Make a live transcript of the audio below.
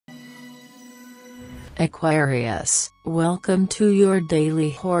Aquarius, welcome to your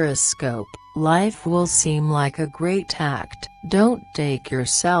daily horoscope. Life will seem like a great act. Don't take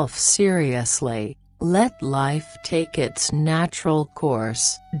yourself seriously. Let life take its natural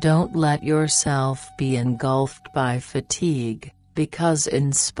course. Don't let yourself be engulfed by fatigue, because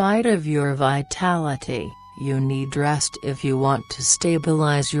in spite of your vitality, you need rest if you want to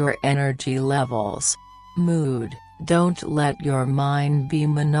stabilize your energy levels. Mood: don't let your mind be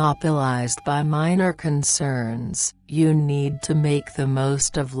monopolized by minor concerns. You need to make the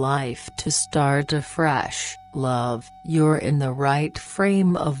most of life to start afresh. Love: you're in the right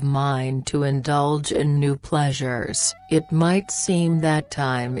frame of mind to indulge in new pleasures. It might seem that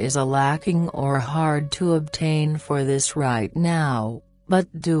time is lacking or hard to obtain for this right now,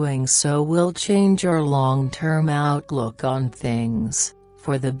 but doing so will change your long-term outlook on things,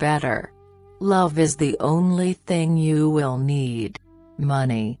 for the better. Love is the only thing you will need.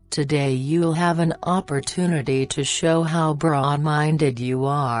 Money: today you'll have an opportunity to show how broad-minded you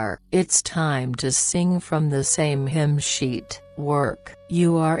are. It's time to sing from the same hymn sheet. Work: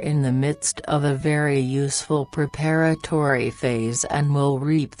 you are in the midst of a very useful preparatory phase and will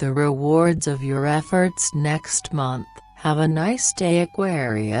reap the rewards of your efforts next month. Have a nice day,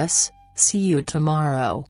 Aquarius. See you tomorrow.